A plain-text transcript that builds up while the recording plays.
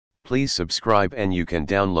Please subscribe and you can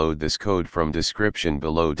download this code from description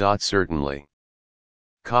below. Certainly.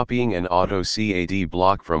 Copying an AutoCAD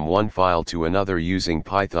block from one file to another using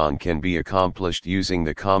Python can be accomplished using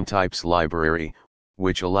the comtypes library,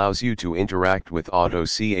 which allows you to interact with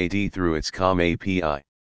AutoCAD through its COM API.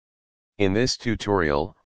 In this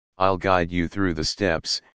tutorial, I'll guide you through the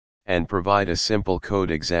steps, and provide a simple code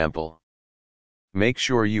example. Make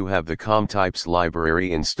sure you have the comtypes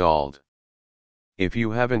library installed. If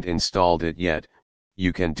you haven't installed it yet,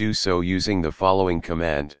 you can do so using the following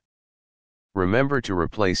command. Remember to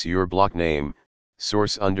replace your block name,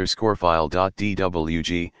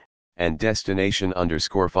 source_file.dwg, and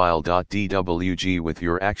destination_file.dwg with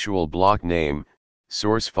your actual block name,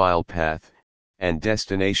 source file path, and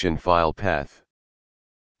destination file path.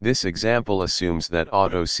 This example assumes that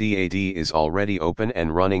AutoCAD is already open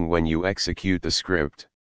and running when you execute the script.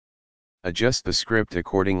 Adjust the script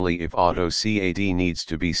accordingly if AutoCAD needs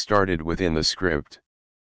to be started within the script.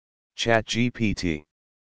 ChatGPT.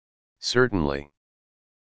 Certainly.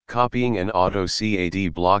 Copying an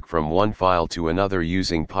AutoCAD block from one file to another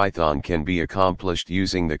using Python can be accomplished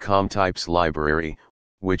using the comtypes library,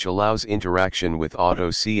 which allows interaction with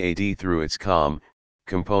AutoCAD through its COM,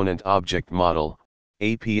 Component Object Model,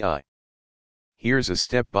 API. Here's a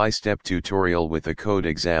step-by-step tutorial with a code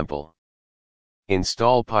example.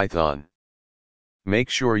 Install Python.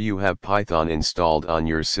 Make sure you have Python installed on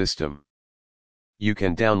your system. You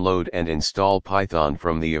can download and install Python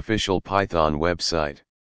from the official Python website.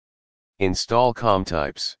 Install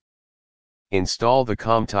comtypes. Install the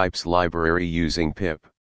comtypes library using pip.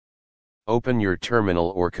 Open your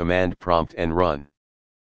terminal or command prompt and run.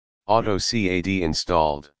 AutoCAD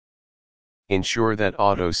installed. Ensure that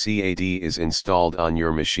AutoCAD is installed on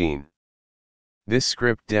your machine. This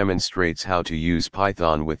script demonstrates how to use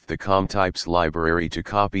Python with the comtypes library to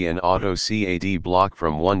copy an AutoCAD block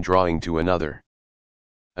from one drawing to another.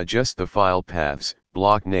 Adjust the file paths,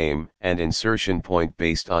 block name, and insertion point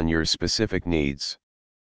based on your specific needs.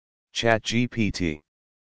 ChatGPT.